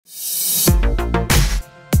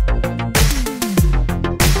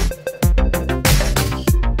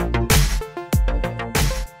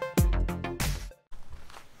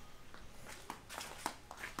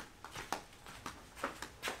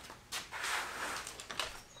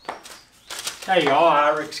Hey y'all,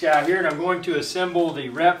 Irix Guy here, and I'm going to assemble the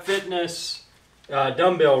Rep Fitness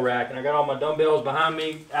dumbbell rack. And I got all my dumbbells behind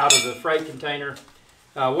me out of the freight container.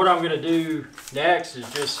 What I'm going to do next is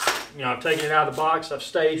just, I've taken it out of the box. I've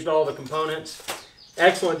staged all the components.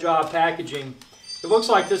 Excellent job packaging. It looks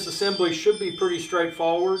like this assembly should be pretty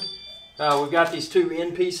straightforward. We've got these two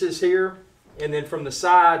end pieces here, and then from the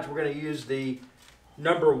sides we're going to use the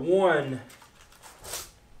number one.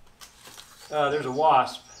 There's a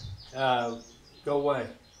wasp. Go away.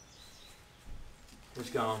 It's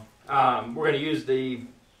gone. We're going to use the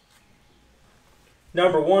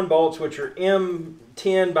number one bolts, which are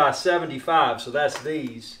M10 by 75. So that's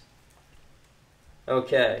these.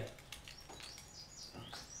 Okay.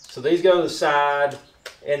 So these go to the side,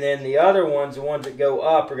 and then the other ones, the ones that go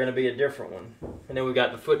up, are going to be a different one. And then we've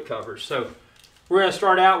got the foot covers. So we're going to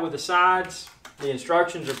start out with the sides. The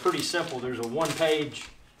instructions are pretty simple. There's a one-page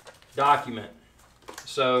document.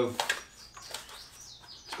 So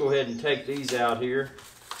let's go ahead and take these out here.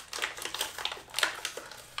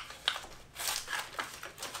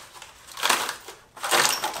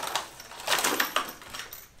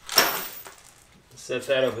 Set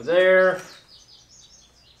that over there.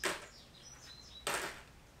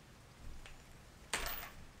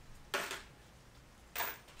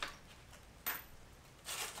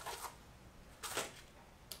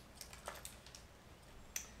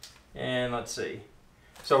 And let's see.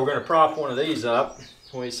 So we're going to prop one of these up,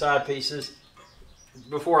 one of these side pieces.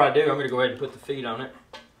 Before I do, I'm going to go ahead and put the feet on it.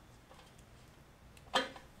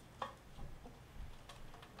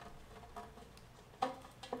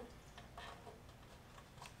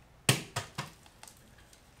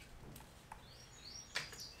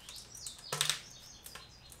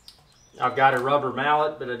 I've got a rubber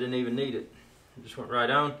mallet, but I didn't even need it. It just went right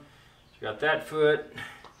on. So got that foot.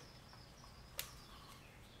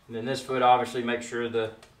 And then this foot, obviously, make sure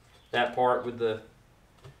that part with the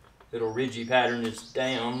little ridgy pattern is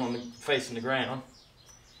down on facing the ground.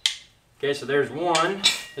 Okay, so there's one.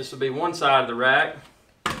 This will be one side of the rack.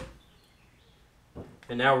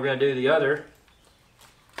 And now we're going to do the other,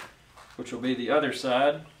 which will be the other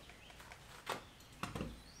side.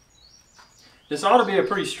 This ought to be a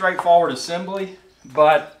pretty straightforward assembly,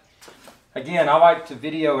 but again, I like to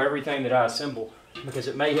video everything that I assemble because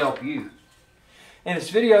it may help you. And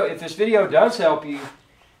if this video does help you,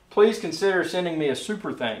 please consider sending me a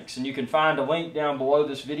super thanks. And you can find a link down below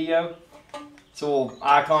this video. It's a little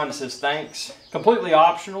icon that says thanks. Completely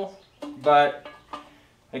optional, but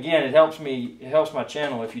again, it helps my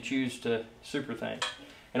channel if you choose to super thank.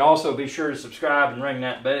 And also be sure to subscribe and ring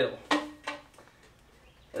that bell.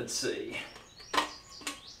 Let's see.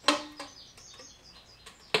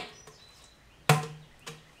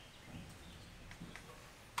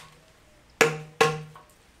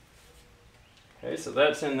 Okay, so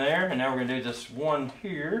that's in there, and now we're going to do this one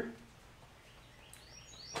here.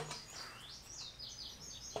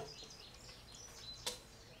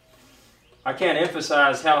 I can't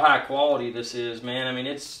emphasize how high quality this is, man. I mean,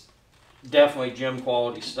 it's definitely gym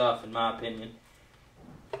quality stuff, in my opinion.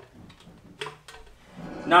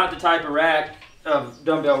 Not the type of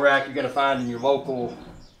dumbbell rack you're going to find in your local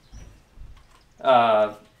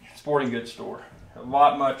sporting goods store.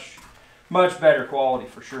 Much better quality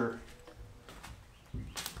for sure.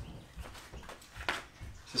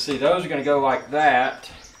 So see, those are going to go like that,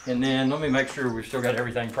 and then let me make sure we've still got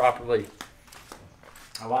everything properly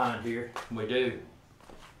aligned here. We do.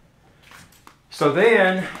 So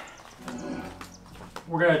then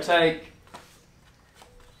we're going to take,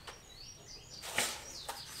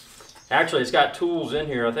 actually it's got tools in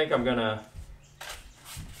here. I think I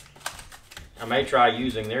may try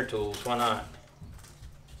using their tools. Why not?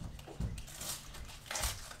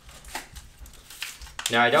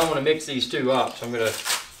 Now I don't want to mix these two up, so I'm going to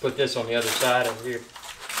put this on the other side over here.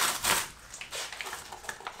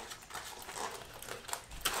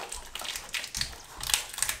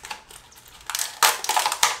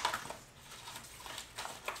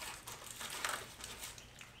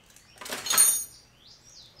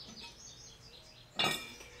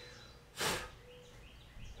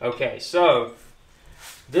 Okay, so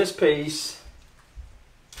this piece,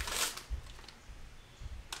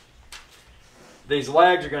 these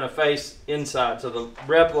legs are going to face inside, so the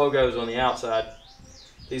Rep logo is on the outside.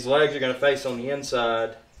 These legs are going to face on the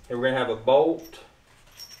inside, and we're going to have a bolt.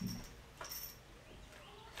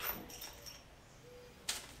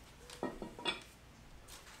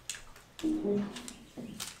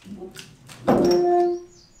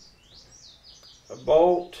 A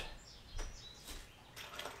bolt.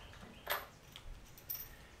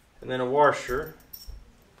 And then a washer.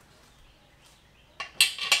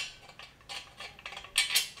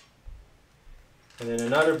 and then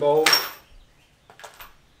another bolt,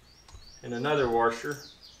 and another washer.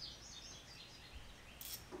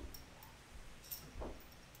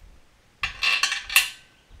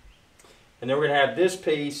 And then we're going to have this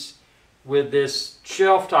piece with this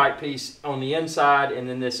shelf type piece on the inside, and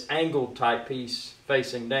then this angled type piece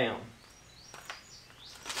facing down.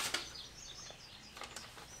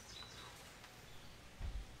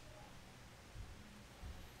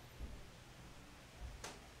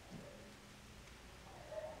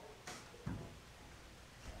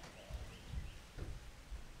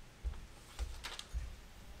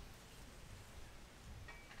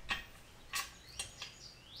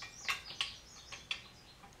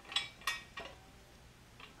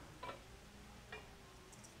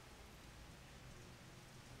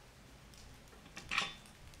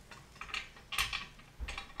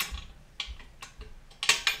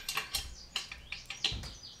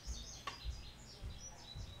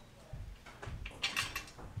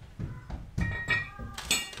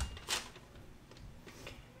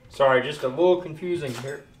 Sorry, just a little confusing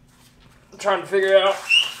here. I'm trying to figure out.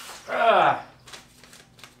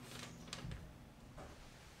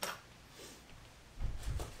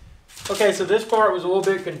 Okay, so this part was a little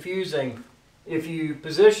bit confusing. If you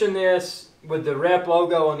position this with the rep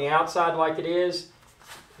logo on the outside like it is,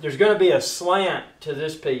 there's going to be a slant to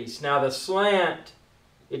this piece. Now the slant,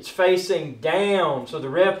 it's facing down, so the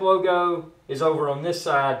rep logo is over on this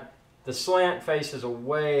side. The slant faces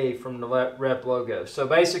away from the rep logo. So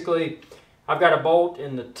basically, I've got a bolt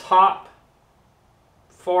in the top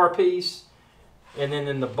far piece, and then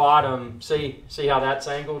in the bottom, see how that's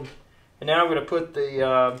angled? And now I'm going to put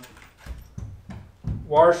the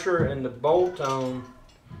washer and the bolt on,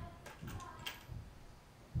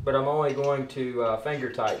 but I'm only going to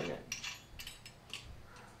finger tighten it.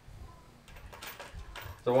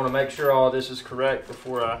 So I want to make sure all this is correct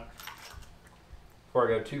before I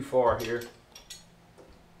go too far here.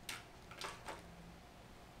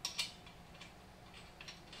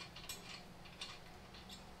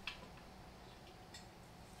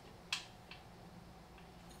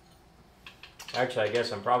 Actually, I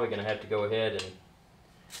guess I'm probably going to have to go ahead and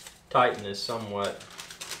tighten this somewhat.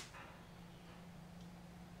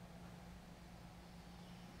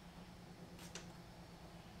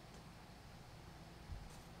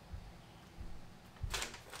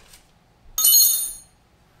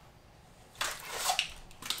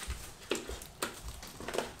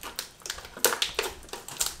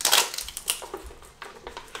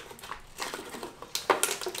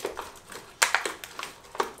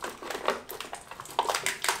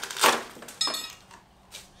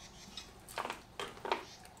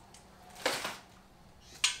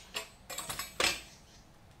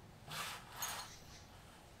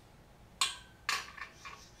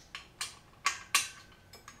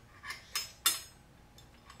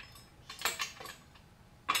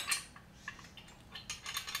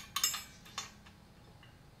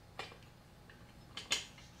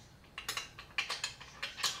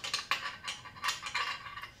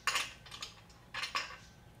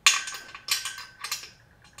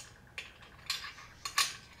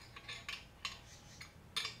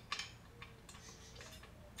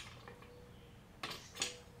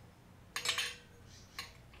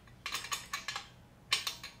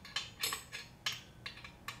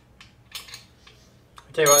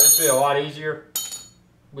 I tell you what, this will be a lot easier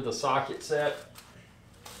with a socket set.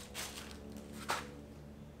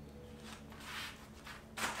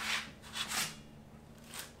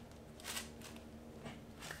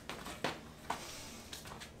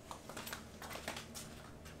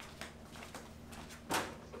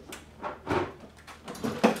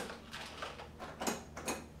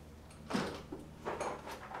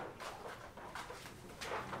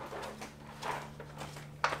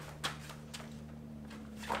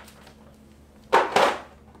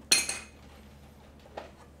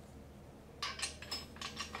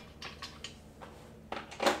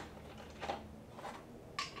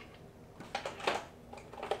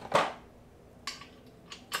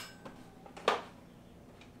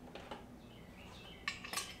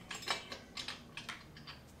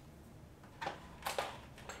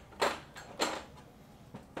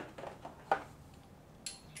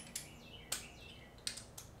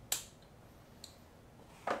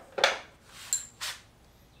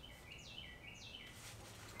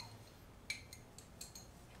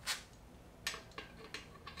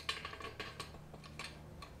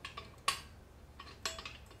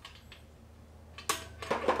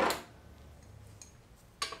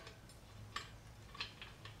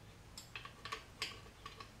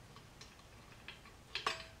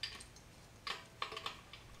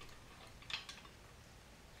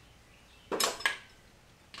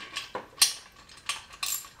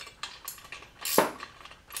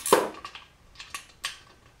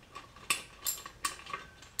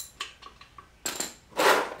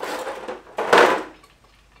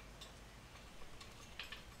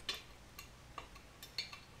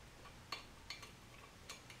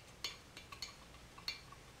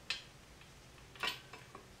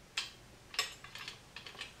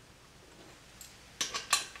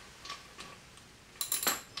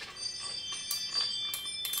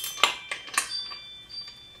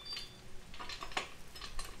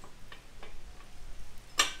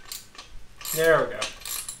 There we go.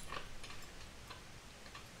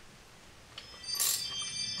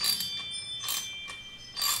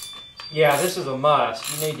 Yeah, this is a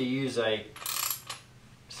must. You need to use a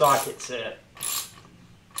socket set.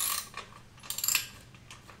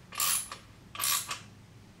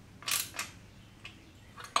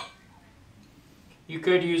 You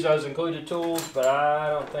could use those included tools, but I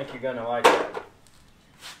don't think you're going to like it.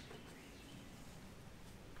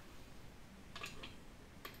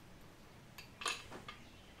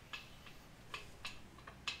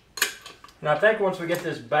 And I think once we get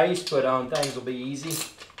this base put on, things will be easy.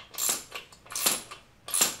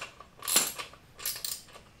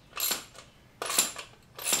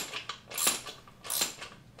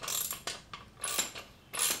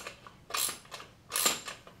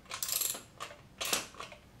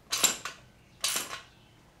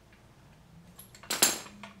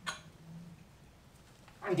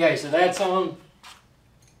 Okay, so that's on.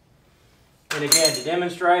 And again, to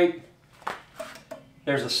demonstrate,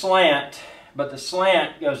 there's a slant, but the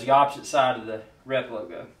slant goes the opposite side of the rep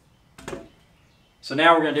logo. So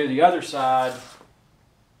now we're going to do the other side,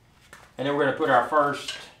 and then we're going to put our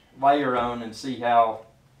first layer on and see how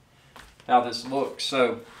this looks.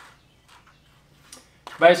 So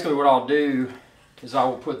basically what I'll do is I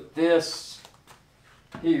will put this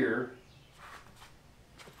here.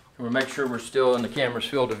 We'll make sure we're still in the camera's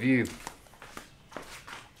field of view.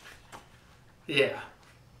 Yeah.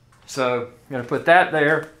 So I'm going to put that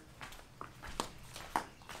there.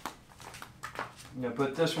 I'm going to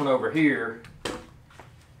put this one over here.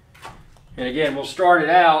 And again, we'll start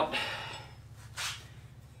it out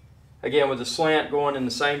again with the slant going in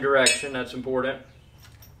the same direction. That's important.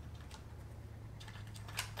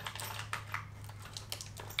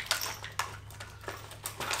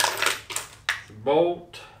 The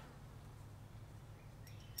bolt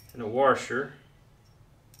and a washer.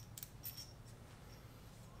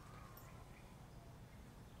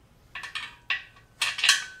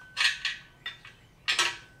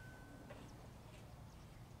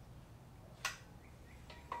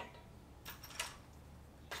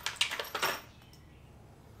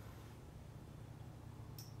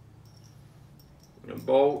 And a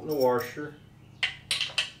bolt and a washer.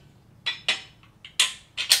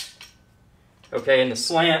 Okay, and the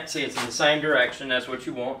slant, see it's in the same direction, that's what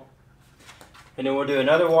you want. And then we'll do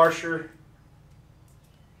another washer.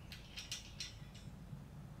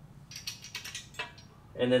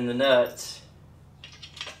 And then the nuts.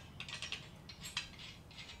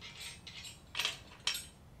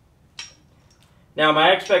 Now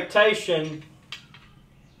my expectation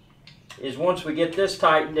is once we get this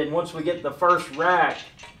tightened and once we get the first rack,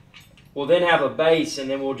 we'll then have a base and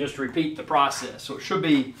then we'll just repeat the process. So it should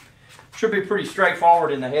be pretty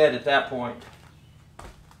straightforward in the head at that point.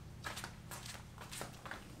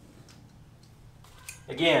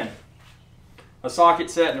 Again, a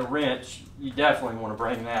socket set and a wrench, you definitely want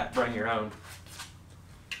to bring your own.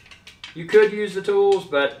 You could use the tools,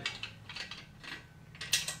 but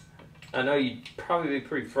I know you'd probably be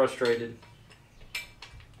pretty frustrated.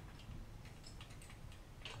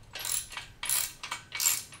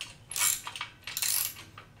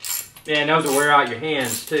 Yeah, and those will wear out your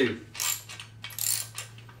hands too.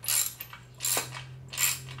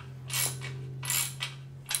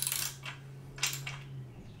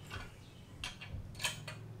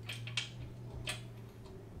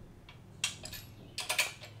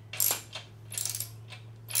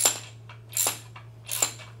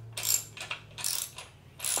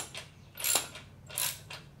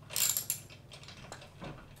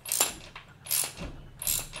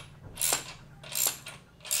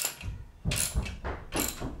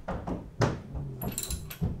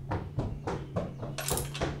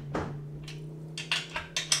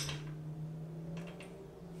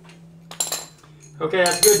 Okay,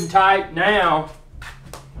 that's good and tight. Now,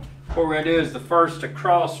 what we're going to do is the first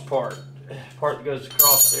across part that goes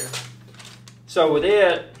across there. So with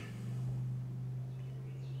it,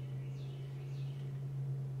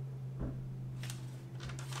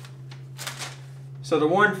 so the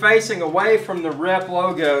one facing away from the rep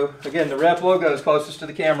logo, again the rep logo is closest to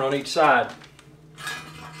the camera on each side.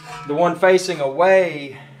 The one facing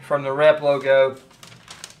away from the rep logo,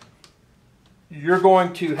 you're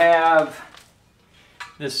going to have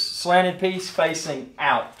this slanted piece facing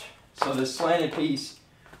out. So this slanted piece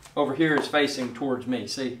over here is facing towards me.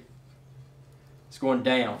 See? It's going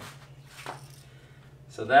down.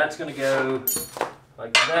 So that's going to go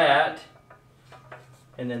like that.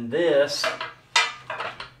 And then this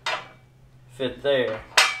fit there.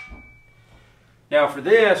 Now for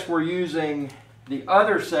this, we're using the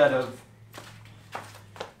other set of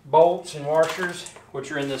bolts and washers.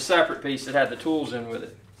 which are in this separate piece that had the tools in with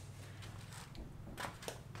it.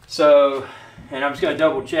 So, and I'm just going to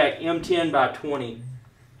double check, M10 by 20.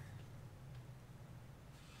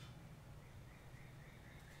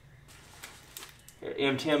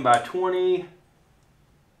 M10 by 20.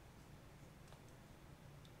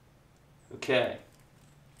 Okay.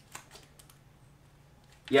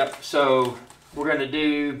 Yep, so we're going to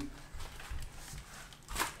do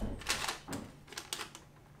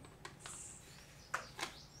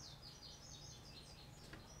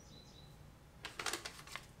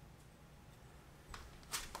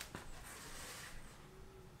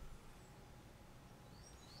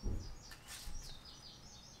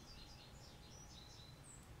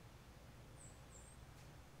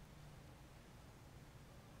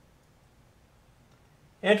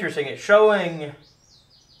interesting. It's showing,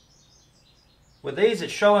 with these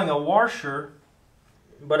it's showing a washer,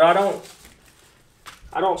 but I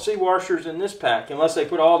don't see washers in this pack unless they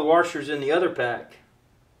put all the washers in the other pack.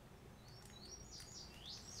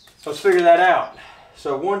 So let's figure that out.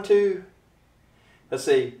 So 1, 2, let's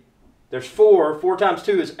see, there's 4. 4 times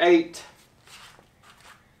 2 is 8.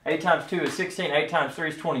 8 times 2 is 16. 8 times 3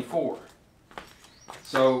 is 24.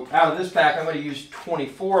 So out of this pack I'm going to use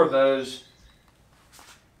 24 of those,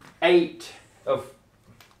 8 of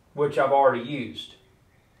which I've already used.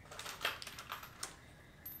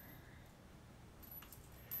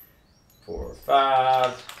 Four,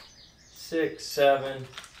 5, 6, 7,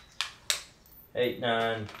 8,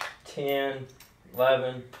 9, 10,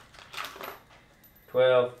 11,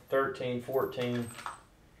 12, 13, 14,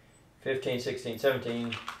 15, 16,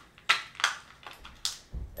 17,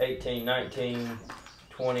 18, 19,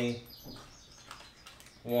 20,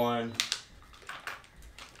 1,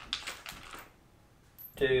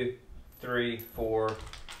 2, 3, 4,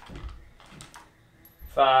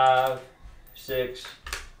 5, 6,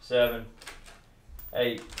 7,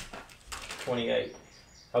 8, 28.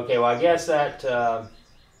 Okay, well I guess that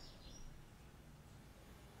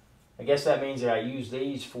means that I use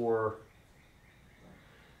these for.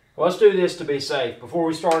 Well, let's do this to be safe before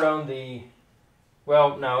we start on the.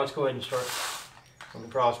 Well, no, let's go ahead and start on the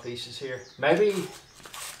cross pieces here. Maybe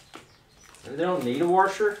they don't need a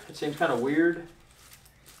washer. It seems kind of weird.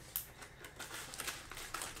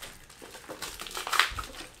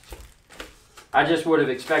 I just would have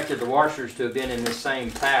expected the washers to have been in the same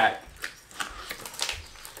pack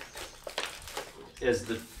as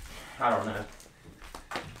the, I don't know.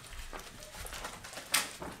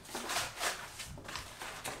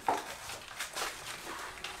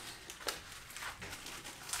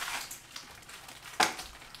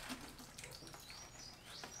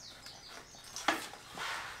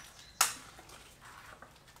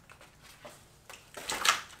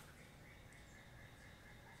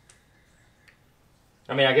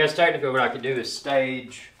 I mean, I guess technically what I could do is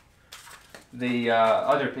stage the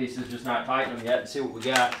other pieces, just not tighten them yet, and see what we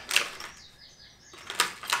got.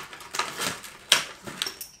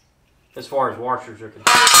 As far as washers are concerned.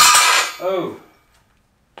 Oh!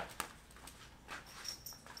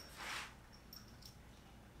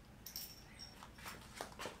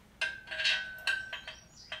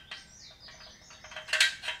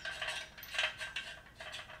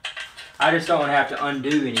 I just don't want to have to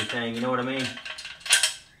undo anything, you know what I mean?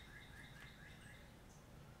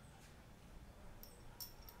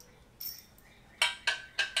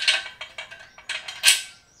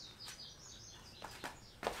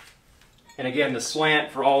 And again, the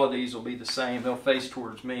slant for all of these will be the same. They'll face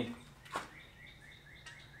towards me.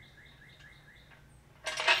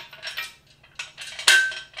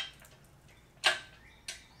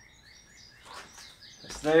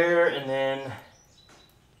 That's there, and then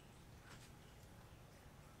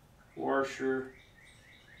washer.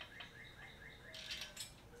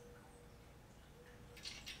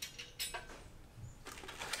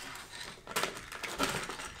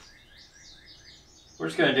 We're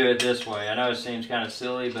just going to do it this way. I know it seems kind of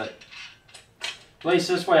silly, but at least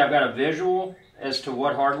this way I've got a visual as to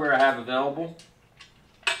what hardware I have available.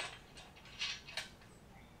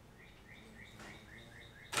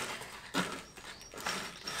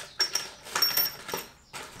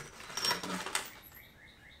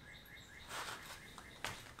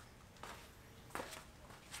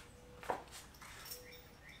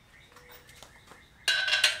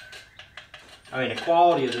 I mean, the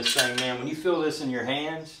quality of this thing, man, when you feel this in your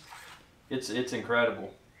hands, it's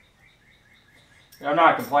incredible. I'm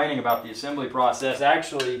not complaining about the assembly process.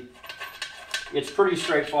 Actually, it's pretty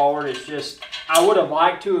straightforward. It's just, I would have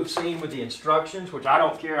liked to have seen with the instructions, which I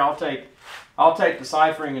don't care. I'll take the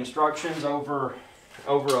ciphering instructions over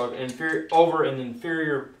an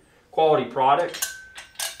inferior quality product.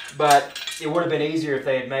 But it would have been easier if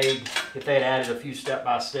they had added a few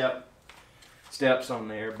step-by-step steps on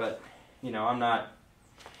there. But you know, I'm not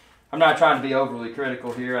trying to be overly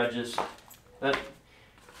critical here. I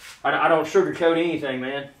don't sugarcoat anything,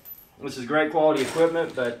 man. This is great quality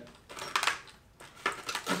equipment, but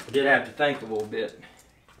I did have to think a little bit.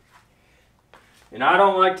 And I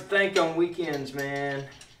don't like to think on weekends, man.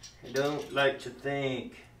 I don't like to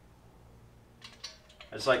think.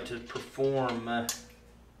 I just like to perform.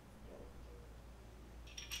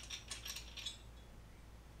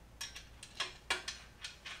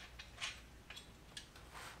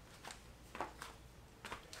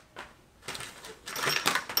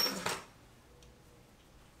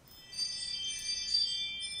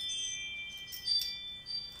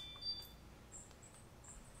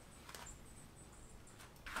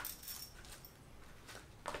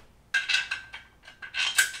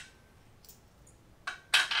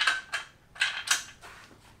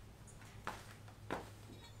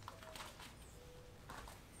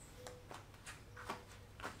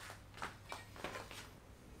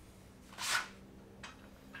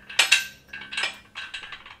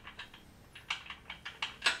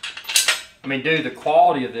 I mean, dude, the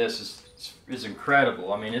quality of this is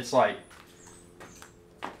incredible. I mean, it's like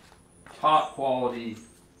top quality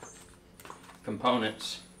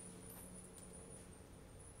components.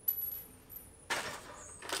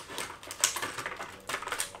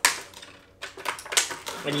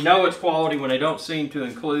 And you know it's quality when they don't seem to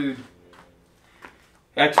include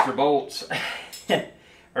extra bolts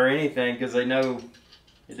or anything, because they know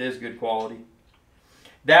it is good quality.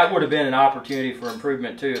 That would have been an opportunity for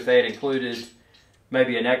improvement too if they had included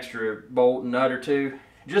maybe an extra bolt and nut or two,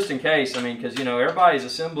 just in case. I mean, because you know, everybody's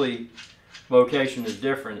assembly location is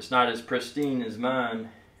different. It's not as pristine as mine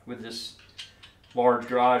with this large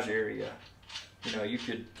garage area. You know,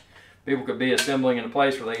 people could be assembling in a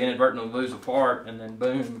place where they inadvertently lose a part, and then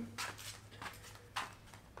boom,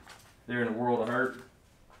 they're in a world of hurt.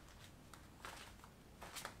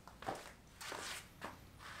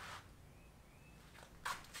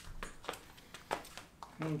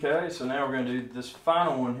 Okay, so now we're going to do this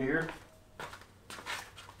final one here.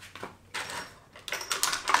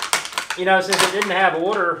 You know, since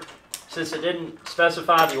it didn't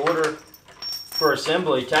specify the order for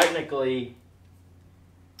assembly, technically,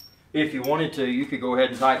 if you wanted to, you could go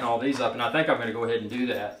ahead and tighten all these up, and I think I'm going to go ahead and do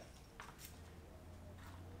that.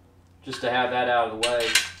 Just to have that out of the way.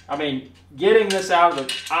 I mean, getting this out of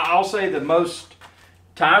the, I'll say the most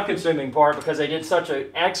time-consuming part, because they did such an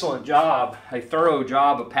excellent job, a thorough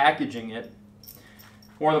job of packaging it.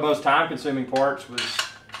 One of the most time-consuming parts was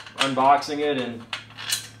unboxing it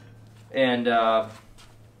and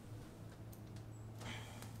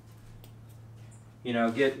you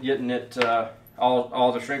know, getting it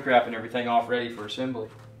all the shrink wrap and everything off ready for assembly.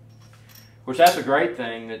 Which that's a great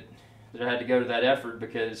thing that I had to go to that effort,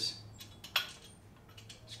 because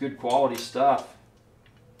it's good quality stuff.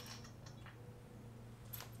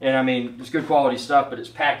 And I mean, it's good quality stuff, but it's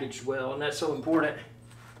packaged well, and that's so important.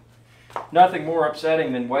 Nothing more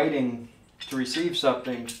upsetting than waiting to receive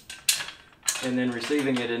something and then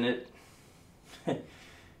receiving it and it,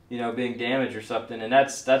 you know, being damaged or something. And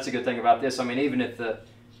that's a good thing about this. I mean, even if the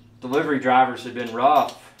delivery drivers had been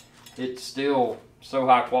rough, it's still so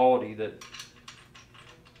high quality that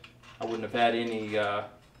I wouldn't have had any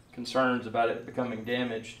concerns about it becoming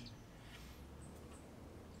damaged.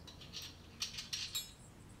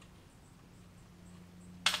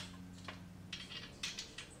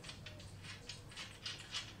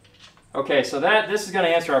 Okay, so this is going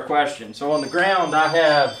to answer our question. So on the ground, I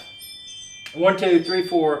have 1, 2, 3,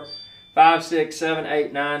 4, 5, 6, 7,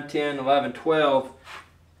 8, 9, 10, 11, 12.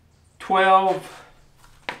 12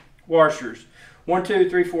 washers. 1, 2,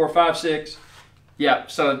 3, 4, 5, 6. Yeah,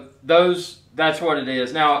 so that's what it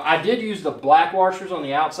is. Now, I did use the black washers on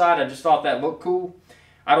the outside. I just thought that looked cool.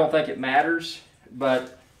 I don't think it matters,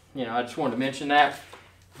 but, you know, I just wanted to mention that.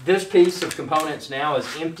 This piece of components now is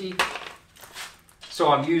empty. So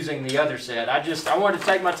I'm using the other set. I wanted to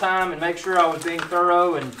take my time and make sure I was being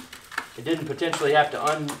thorough and it didn't potentially have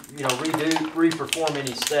to re-perform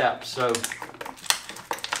any steps. So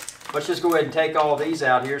let's just go ahead and take all these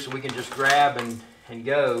out here so we can just grab and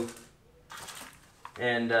go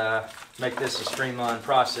and make this a streamlined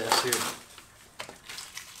process here.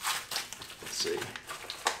 Let's see.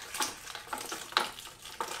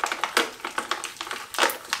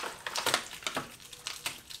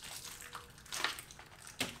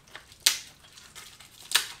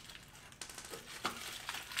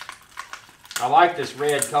 I like this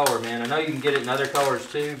red color, man. I know you can get it in other colors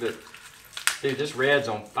too, but dude, this red's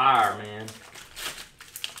on fire, man.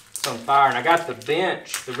 It's on fire. And I got the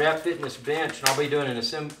bench, the Rep Fitness bench, and I'll be doing an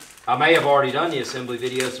assembly. I may have already done the assembly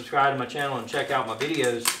video. Subscribe to my channel and check out my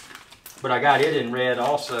videos. But I got it in red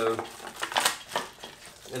also.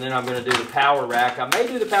 And then I'm going to do the power rack. I may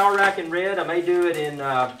do the power rack in red. I may do it in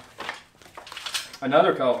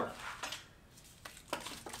another color.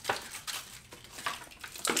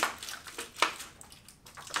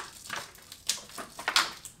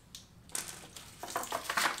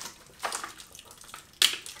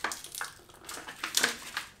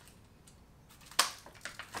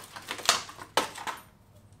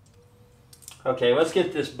 Okay, let's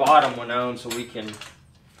get this bottom one on so we can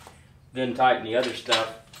then tighten the other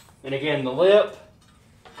stuff. And again, the lip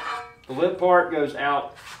part goes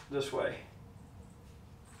out this way.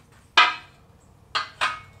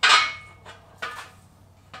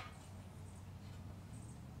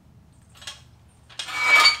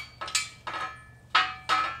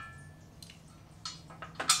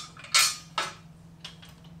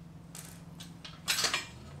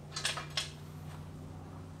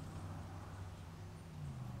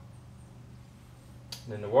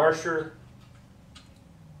 Then the washer,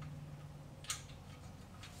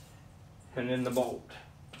 and then the bolt,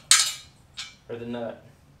 or the nut.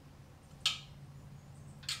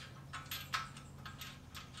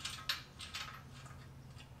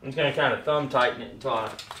 I'm just going to kind of thumb tighten it until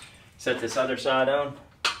I set this other side on.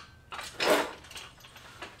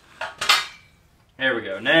 There we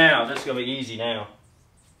go. Now, this is going to be easy now.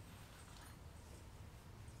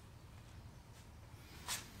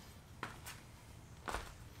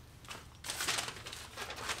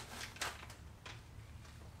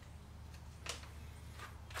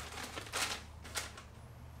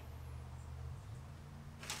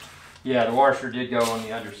 Yeah, the washer did go on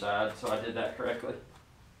the underside, so I did that correctly.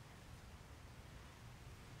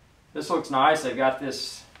 This looks nice. They've got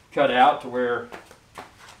this cut out to where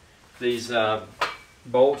these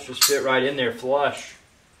bolts just fit right in there flush.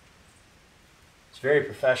 It's very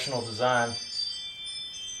professional design.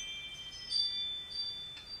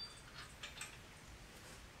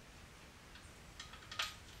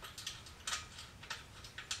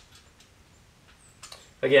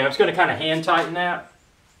 Again, I'm just going to kind of hand tighten that.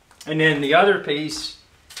 And then the other piece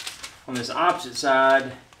on this opposite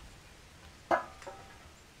side,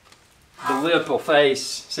 the lip will face,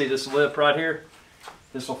 see this lip right here?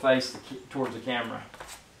 This will face towards the camera.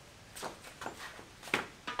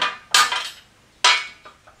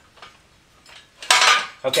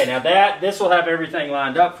 Okay, now this will have everything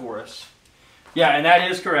lined up for us. Yeah, and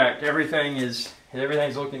that is correct. Everything's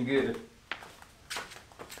looking good.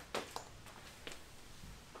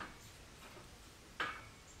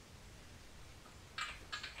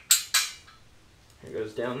 It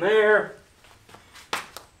goes down there.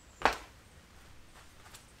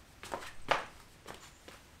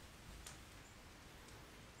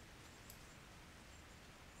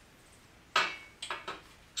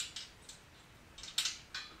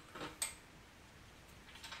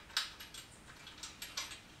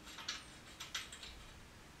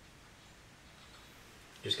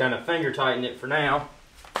 Just kind of finger tighten it for now.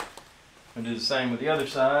 And do the same with the other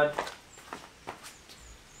side.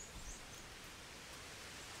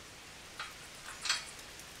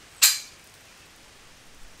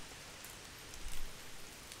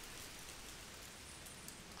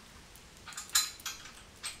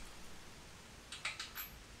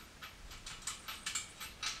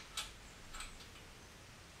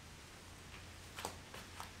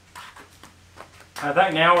 I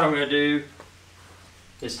think now what I'm going to do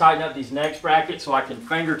is tighten up these next brackets so I can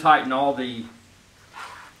finger tighten all the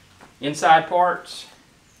inside parts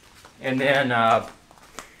and then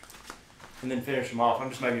finish them off.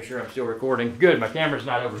 I'm just making sure I'm still recording. Good, my camera's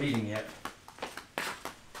not overheating yet.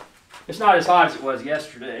 It's not as hot as it was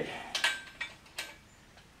yesterday.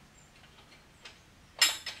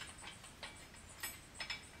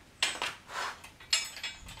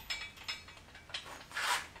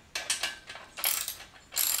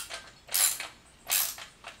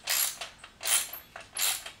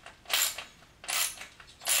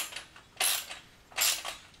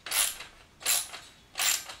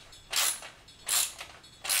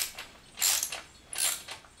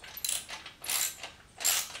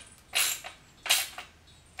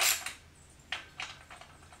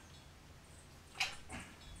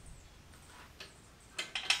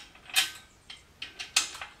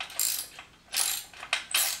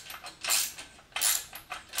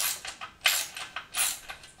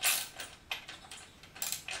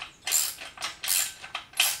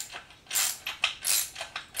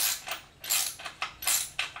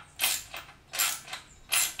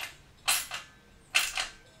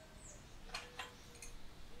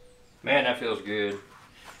 Man, that feels good.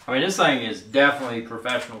 I mean, this thing is definitely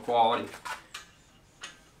professional quality.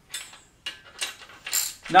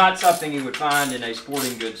 Not something you would find in a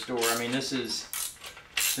sporting goods store. I mean, this is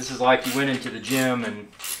like you went into the gym and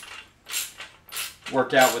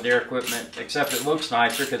worked out with their equipment, except it looks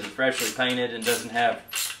nicer because it's freshly painted and doesn't have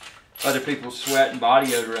other people's sweat and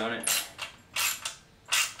body odor on it.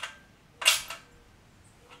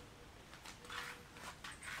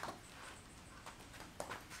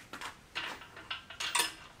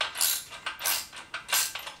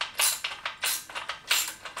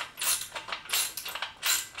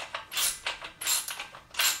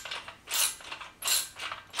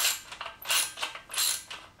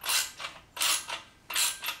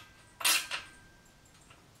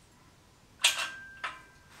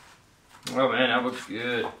 Oh man, that looks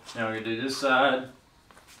good. Now we're going to do this side.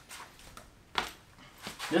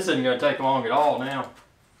 This isn't going to take long at all now.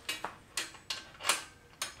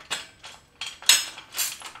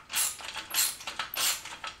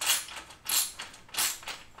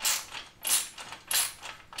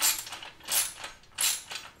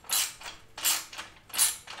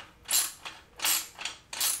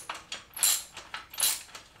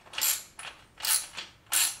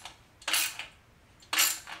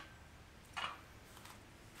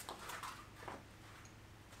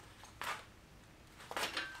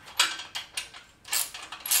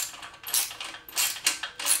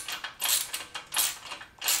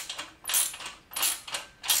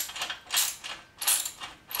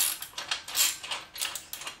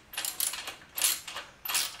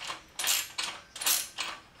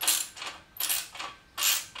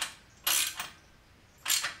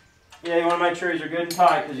 Yeah, you want to make sure these are good and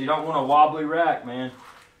tight because you don't want a wobbly rack, man.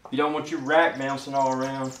 You don't want your rack bouncing all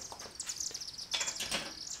around.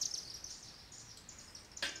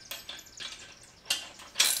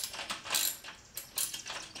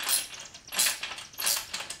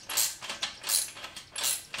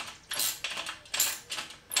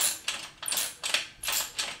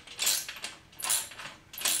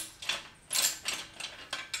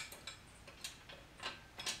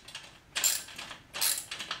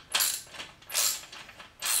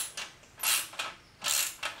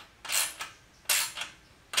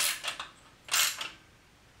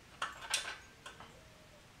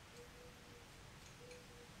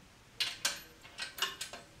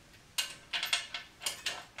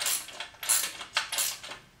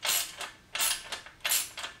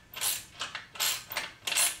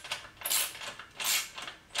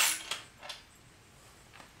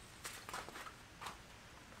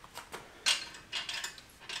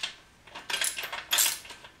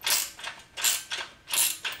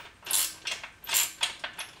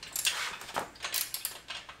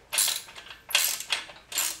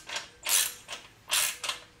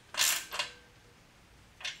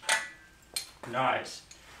 Nice.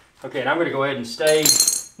 Okay, and I'm going to go ahead and stage.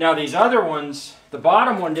 Now these other ones, the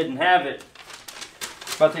bottom one didn't have it,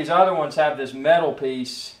 but these other ones have this metal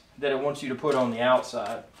piece that it wants you to put on the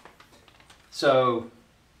outside. So,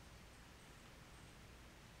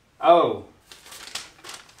 oh.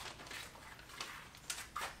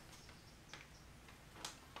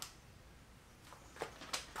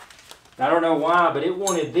 I don't know why, but it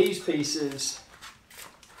wanted these pieces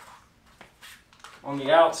on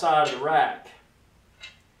the outside of the rack.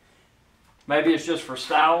 Maybe it's just for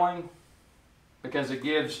styling, because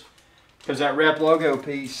that rep logo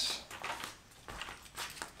piece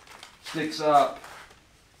sticks up.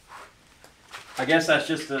 I guess that's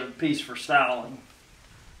just a piece for styling.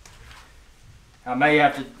 I may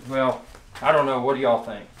have to, well, I don't know. What do y'all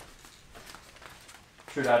think?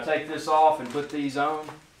 Should I take this off and put these on?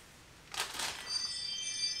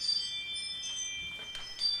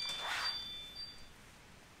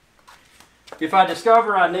 If I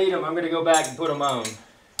discover I need them, I'm going to go back and put them on.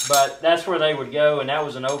 But that's where they would go, and that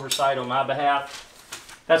was an oversight on my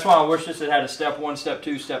behalf. That's why I wish this had had a step 1, step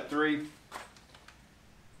 2, step 3.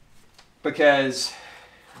 Because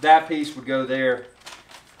that piece would go there.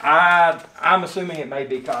 I'm assuming it may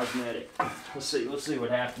be cosmetic. Let's see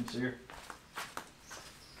what happens here.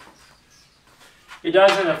 It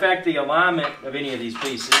doesn't affect the alignment of any of these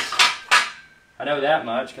pieces. I know that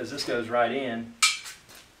much because this goes right in.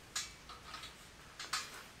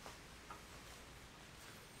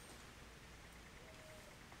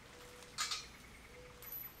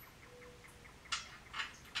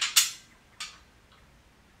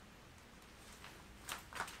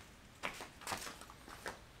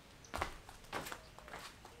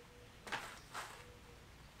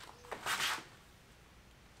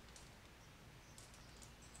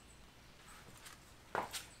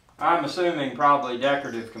 I'm assuming probably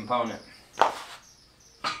decorative component.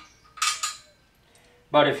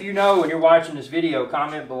 But if you know when you're watching this video,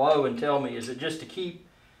 comment below and tell me, is it just to keep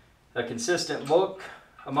a consistent look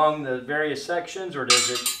among the various sections, or does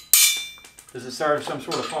it serve some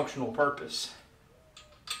sort of functional purpose?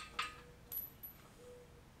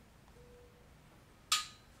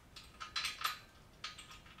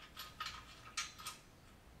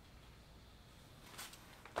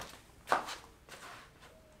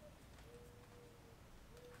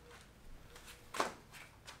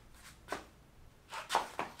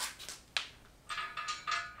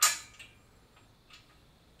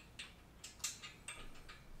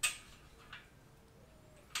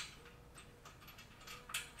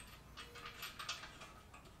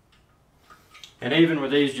 And even with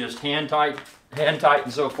these just hand tightened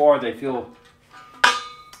so far, they feel,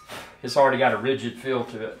 it's already got a rigid feel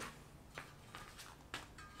to it.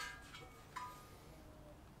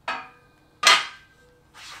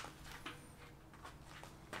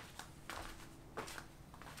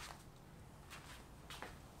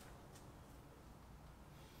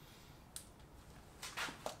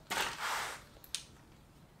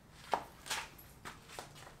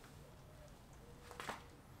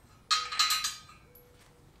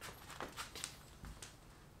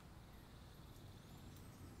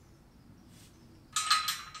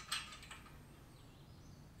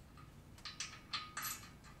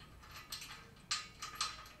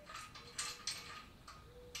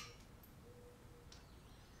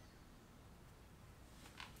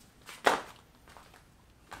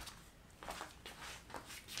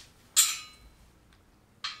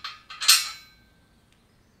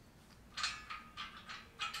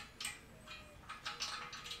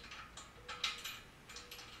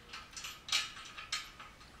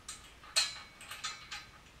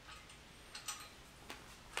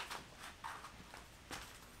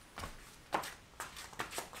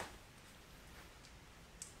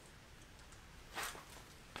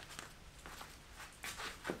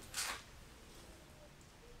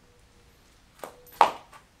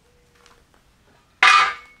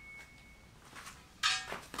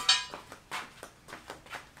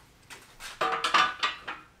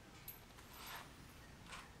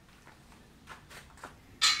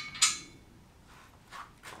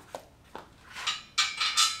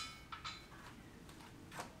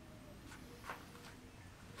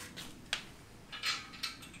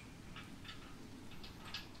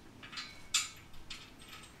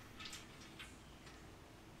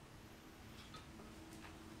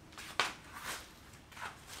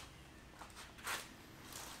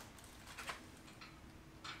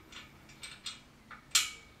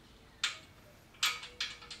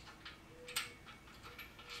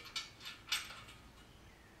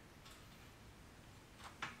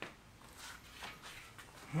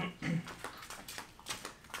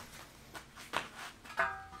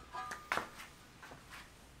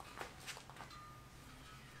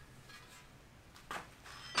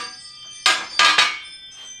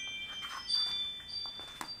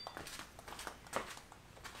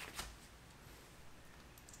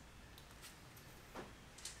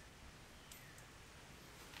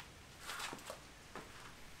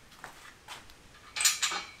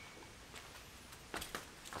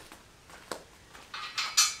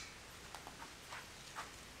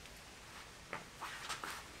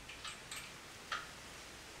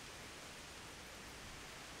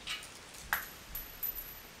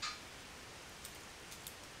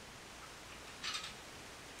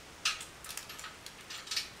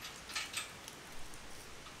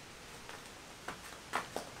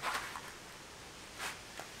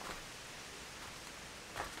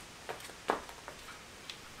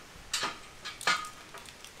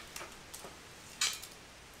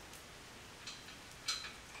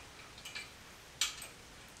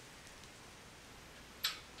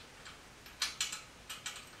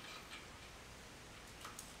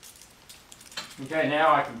 Okay,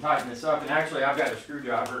 now I can tighten this up, and actually I've got a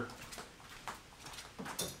screwdriver.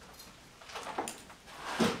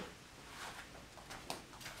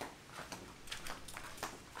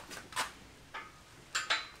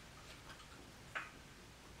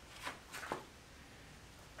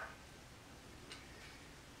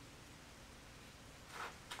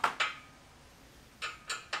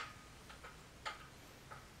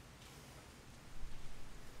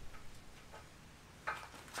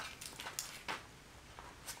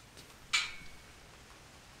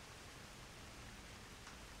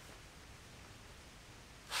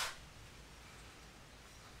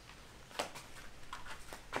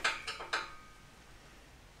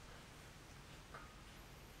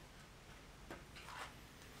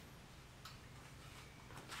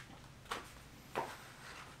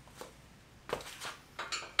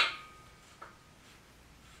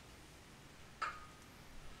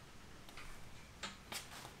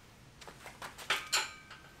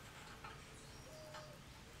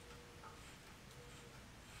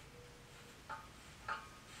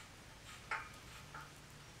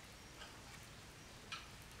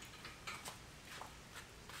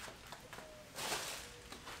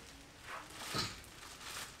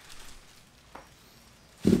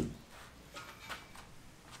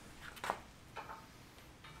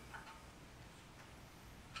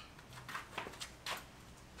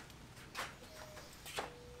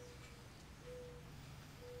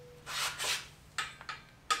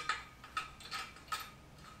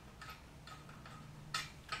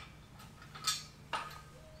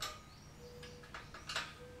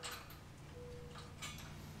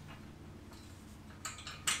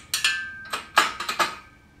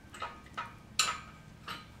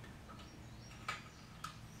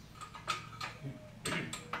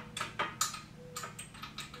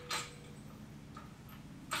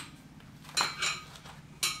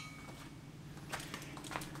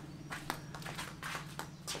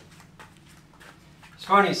 It's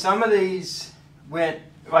funny, some of these went,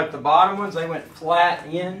 like the bottom ones, they went flat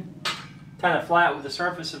in, kind of flat with the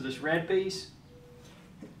surface of this red piece.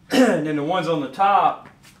 And then the ones on the top,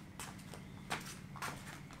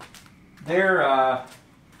 they're,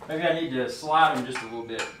 maybe I need to slide them just a little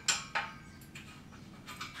bit.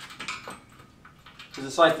 Because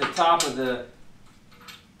it's like the top of the,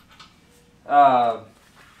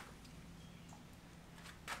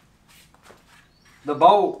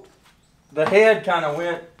 bolt, the head kind of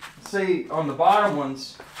went, see, on the bottom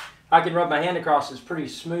ones, I can rub my hand across, it's pretty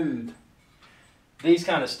smooth. These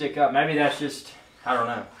kind of stick up. Maybe that's just, I don't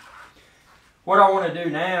know. What I want to do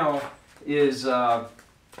now is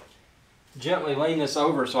gently lean this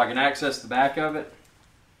over so I can access the back of it.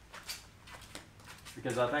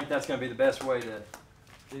 Because I think that's going to be the best way to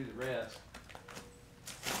do the rest.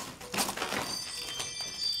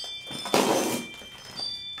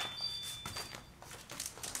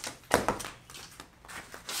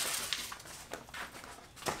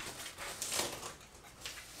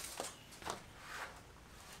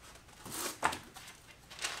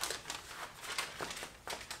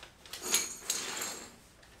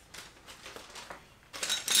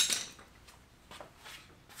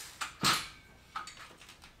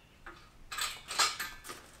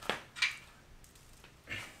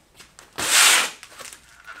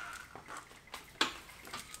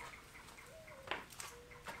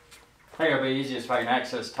 I think it'll be easiest if I can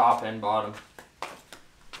access top and bottom.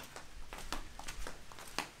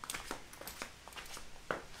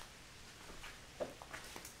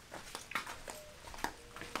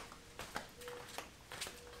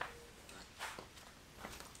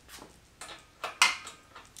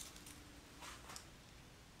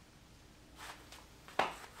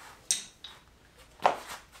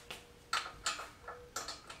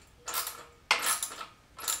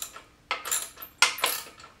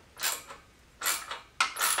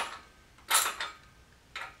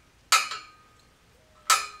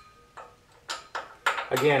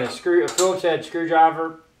 Again, a Phillips head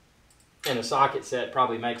screwdriver and a socket set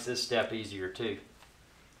probably makes this step easier too.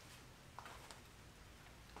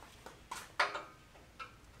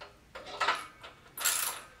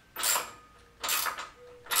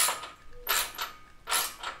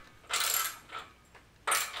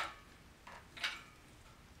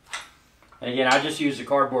 And again, I just used the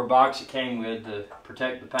cardboard box it came with to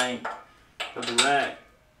protect the paint of the rack.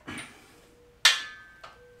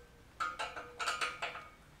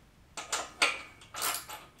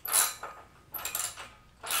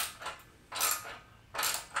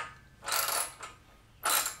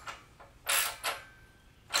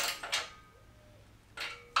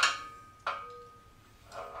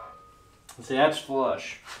 See, that's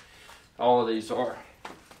flush. All of these are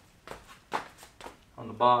on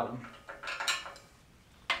the bottom.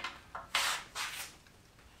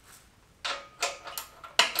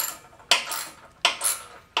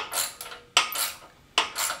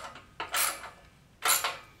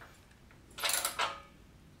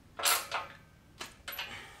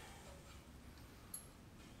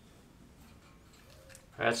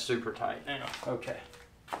 That's super tight now. Okay.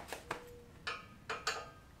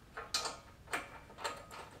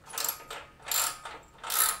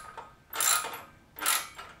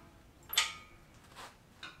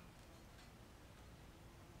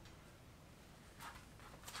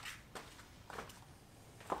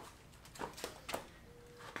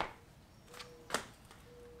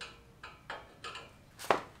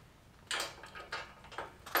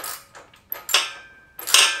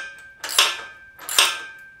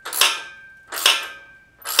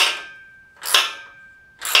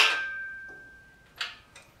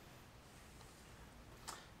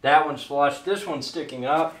 That one's flush. This one's sticking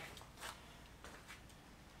up.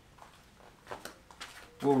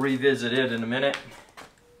 We'll revisit it in a minute.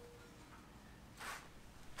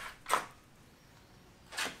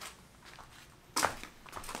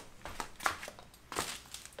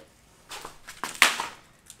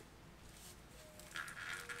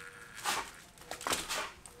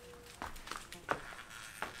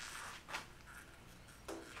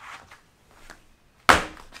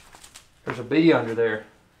 There's a bee under there.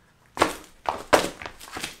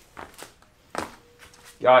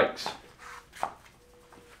 Yikes.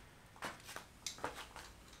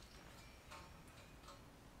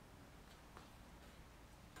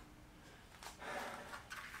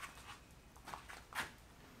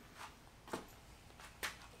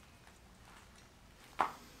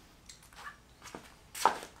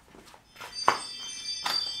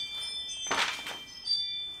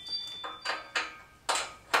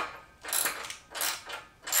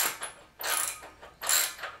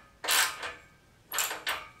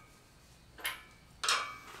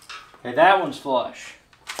 Okay, that one's flush.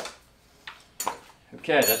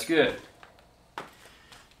 Okay, that's good.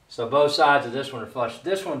 So both sides of this one are flush.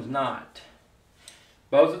 This one's not.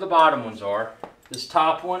 Both of the bottom ones are. This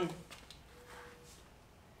top one,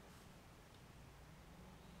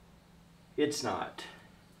 it's not.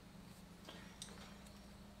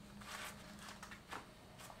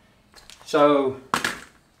 So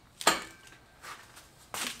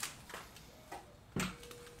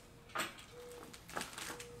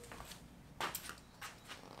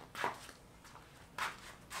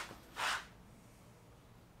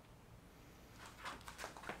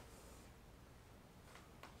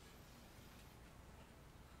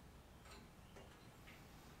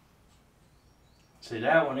see,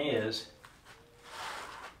 that one is.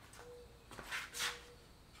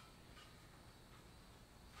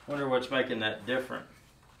 Wonder what's making that different.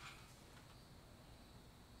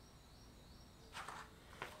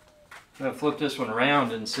 I'm going to flip this one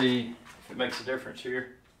around and see if it makes a difference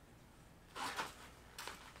here.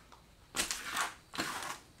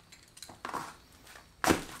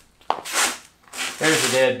 There's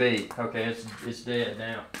a dead beat. Okay, it's dead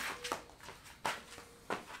now.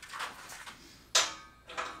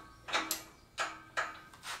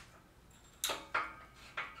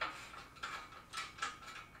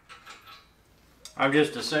 I'm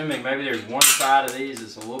just assuming maybe there's one side of these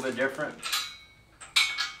that's a little bit different.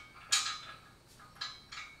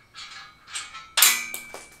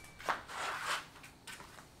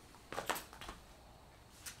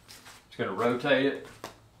 Just going to rotate it.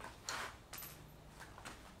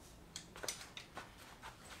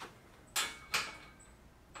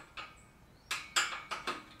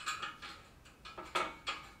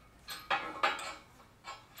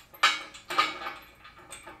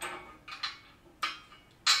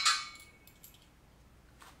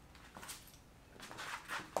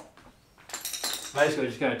 Basically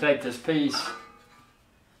just going to take this piece.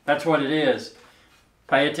 That's what it is.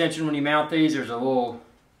 Pay attention when you mount these. There's a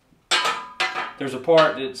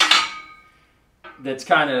part that's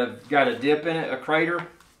kind of got a dip in it, a crater.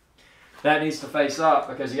 That needs to face up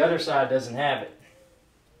because the other side doesn't have it.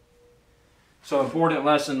 So important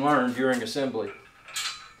lesson learned during assembly.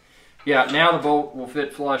 Yeah, now the bolt will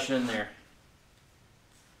fit flush in there.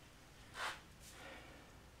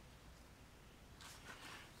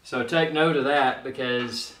 So take note of that,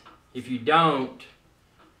 because if you don't,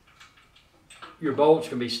 your bolts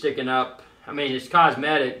can be sticking up. I mean, it's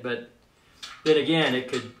cosmetic, but then again, it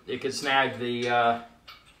could snag the.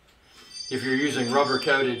 If you're using rubber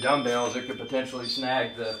coated dumbbells, it could potentially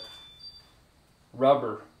snag the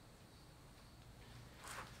rubber.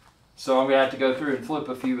 So I'm gonna have to go through and flip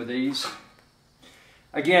a few of these.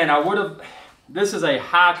 Again, this is a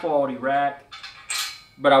high quality rack.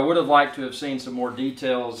 But I would have liked to have seen some more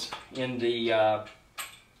details in the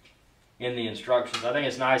instructions. I think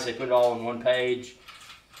it's nice they put it all on one page.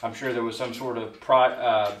 I'm sure there was some sort of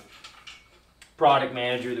product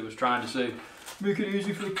manager that was trying to say, make it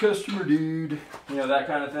easy for the customer, dude. You know, that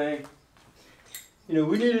kind of thing. You know,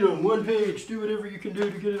 we need it on one page. Do whatever you can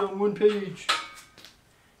do to get it on one page.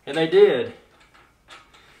 And they did.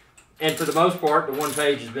 And for the most part, the one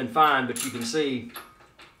page has been fine, but you can see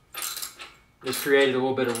this created a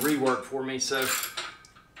little bit of rework for me, so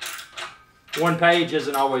one page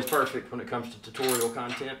isn't always perfect when it comes to tutorial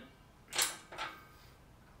content.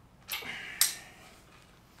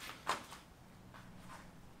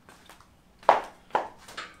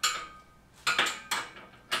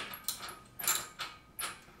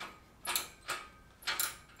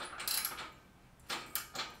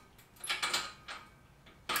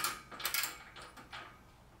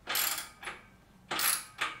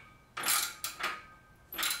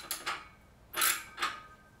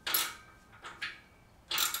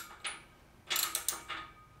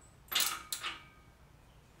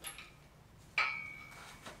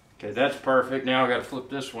 Okay, that's perfect. Now I got to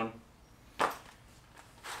flip this one.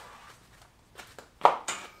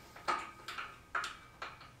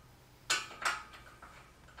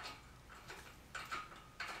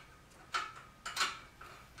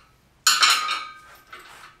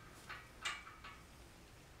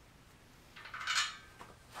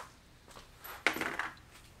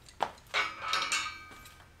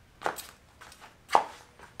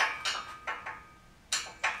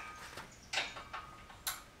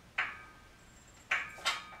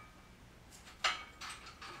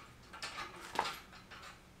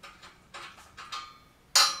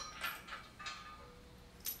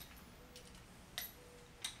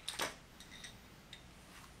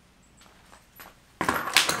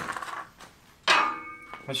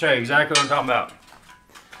 I'll show you exactly what I'm talking about.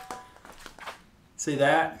 See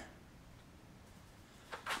that?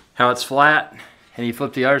 how it's flat, and you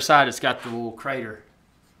flip the other side, it's got the little crater.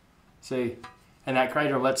 See? And that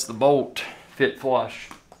crater lets the bolt fit flush.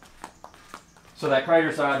 So that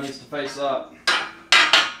crater side needs to face up.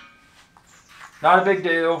 Not a big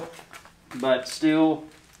deal, but still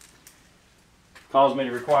caused me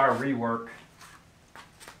to require rework.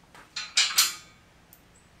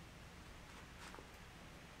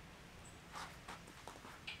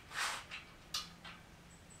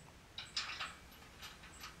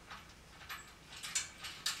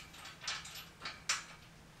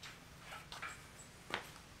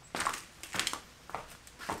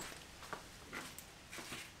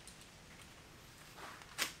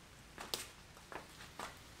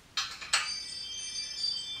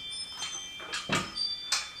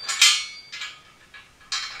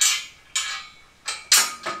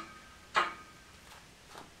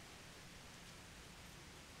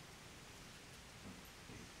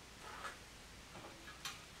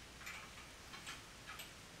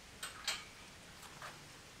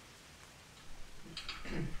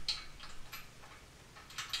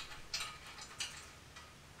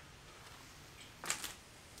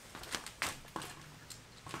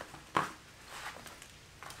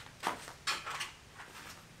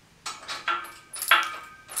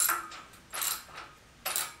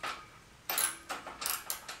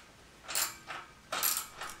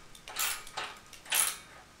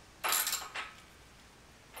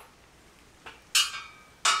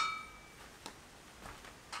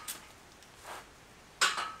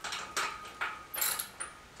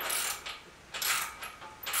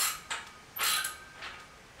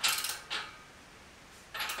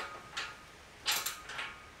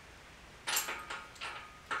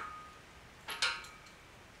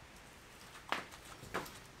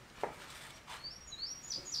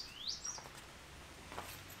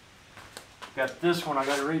 Got this one I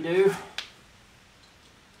got to redo.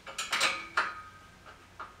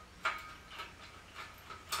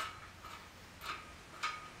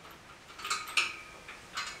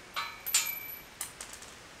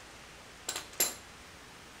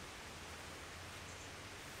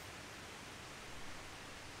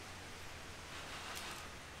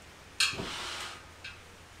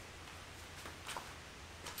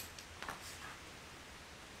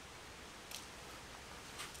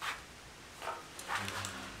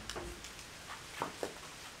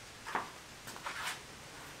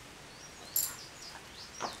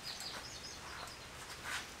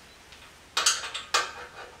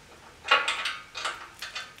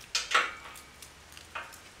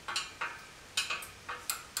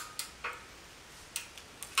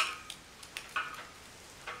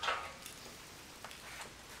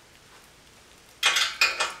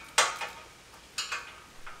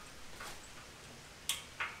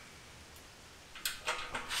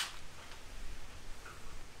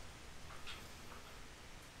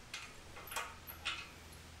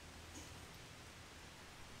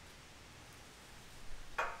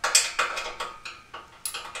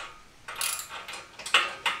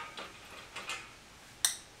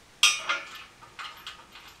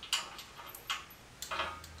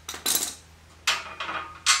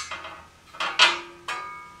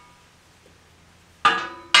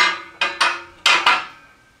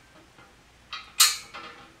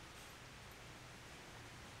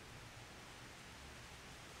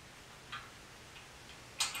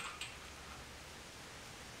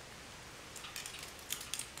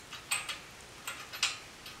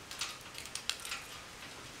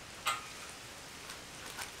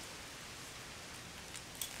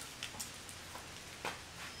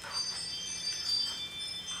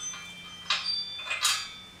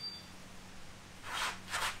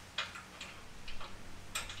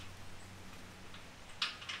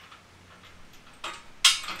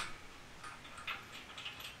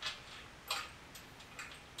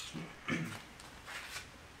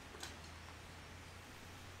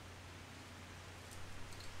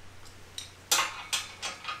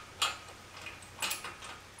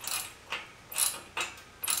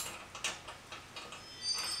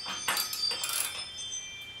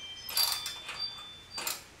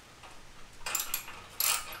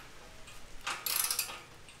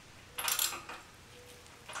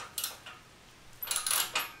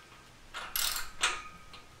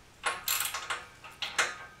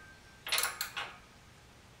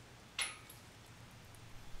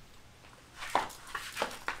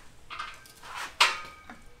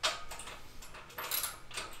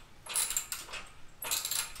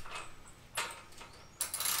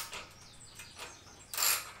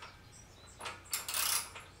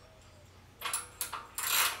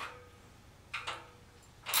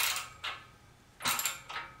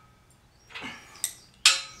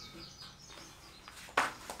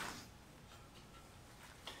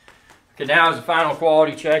 Okay, now as a final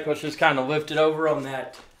quality check, let's just kind of lift it over on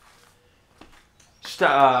that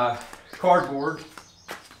cardboard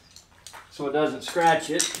so it doesn't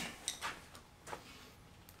scratch it.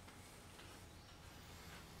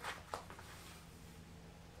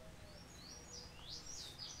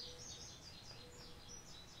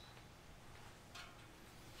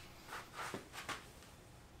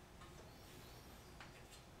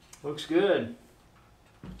 Looks good.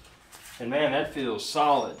 And man, that feels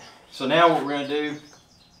solid. So now what we're going to do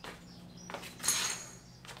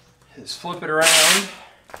is flip it around.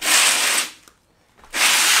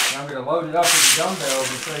 And I'm going to load it up with the dumbbells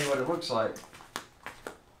and show you what it looks like.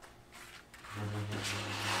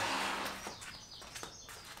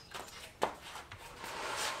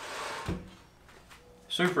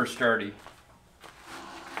 Super sturdy.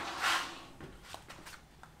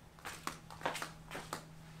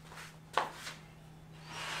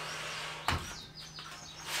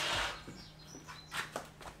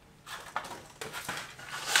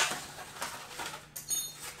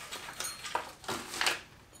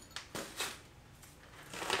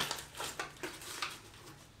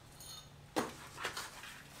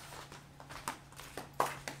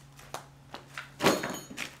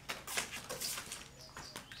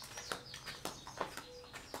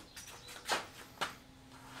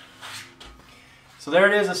 So there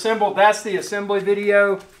it is assembled. That's the assembly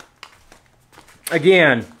video.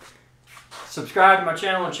 Again, subscribe to my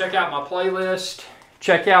channel and check out my playlist.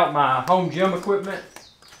 Check out my home gym equipment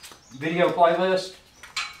video playlist.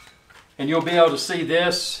 And you'll be able to see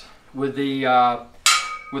this with the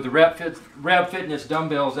Rev Fitness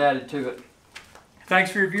dumbbells added to it.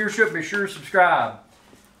 Thanks for your viewership. Be sure to subscribe.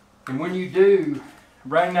 And when you do,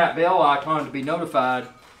 ring that bell icon to be notified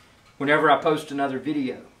whenever I post another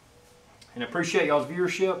video. And I appreciate y'all's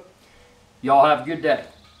viewership. Y'all have a good day.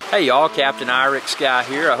 Hey y'all, Captain Irix Guy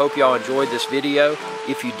here. I hope y'all enjoyed this video.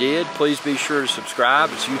 If you did, please be sure to subscribe.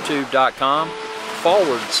 It's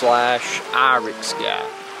youtube.com/Irix Guy.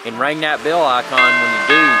 And ring that bell icon when you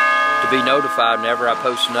do to be notified whenever I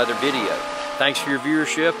post another video. Thanks for your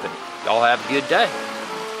viewership and y'all have a good day.